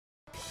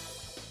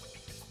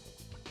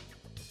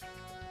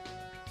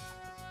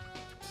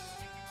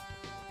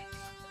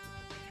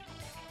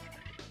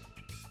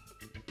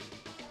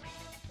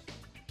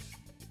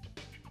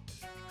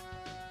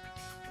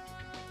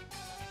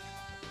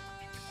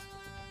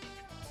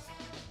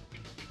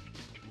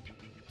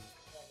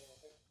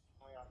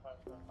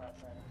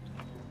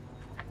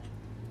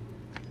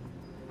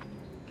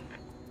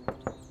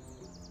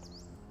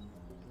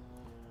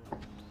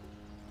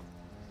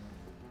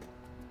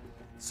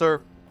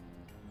Sir,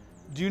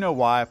 do you know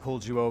why I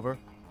pulled you over?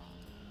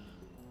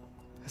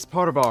 As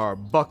part of our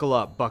Buckle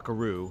Up,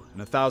 Buckaroo,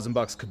 and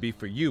 $1,000 could be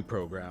for you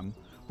program,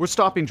 we're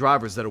stopping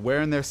drivers that are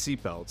wearing their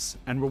seatbelts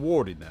and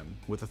rewarding them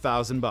with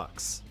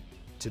 $1,000.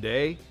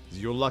 Today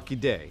is your lucky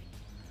day.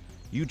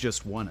 You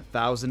just won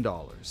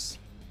 $1,000.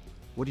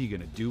 What are you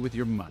gonna do with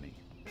your money?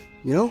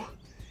 You know,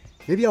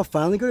 maybe I'll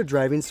finally go to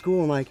driving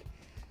school and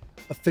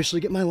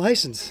officially get my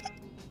license.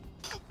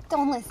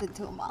 Don't listen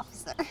to him,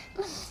 officer.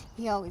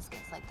 He always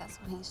gets like this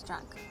when he's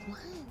drunk.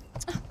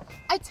 What?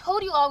 I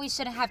told you all we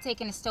shouldn't have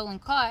taken a stolen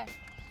car.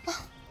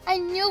 I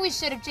knew we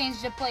should have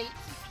changed the plate.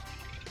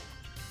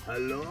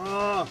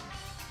 Hello?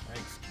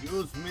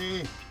 Excuse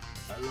me?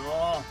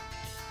 Hello?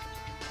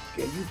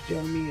 Can you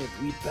tell me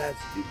if we passed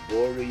the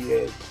border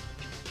yet?